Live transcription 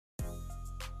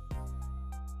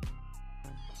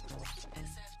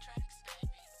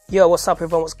Yo, what's up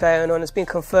everyone, what's going on? It's been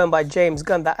confirmed by James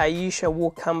Gunn that Ayesha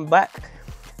will come back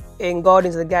in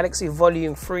Guardians of the Galaxy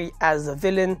Volume 3 as the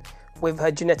villain with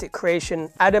her genetic creation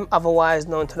Adam, otherwise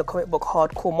known to the comic book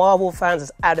hardcore Marvel fans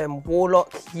as Adam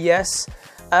Warlock. Yes.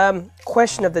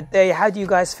 Question of the day, how do you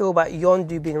guys feel about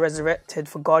Yondu being resurrected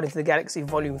for Guardians of the Galaxy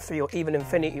Volume 3 or even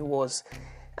Infinity Wars?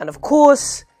 And of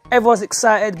course, everyone's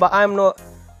excited, but I'm not.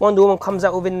 Wonder Woman comes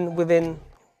out within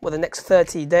the next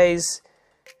 30 days.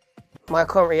 My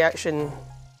current reaction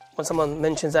when someone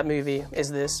mentions that movie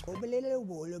is this.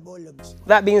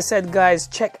 That being said, guys,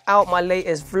 check out my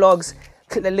latest vlogs.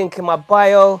 Click the link in my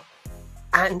bio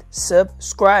and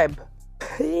subscribe.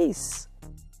 Peace.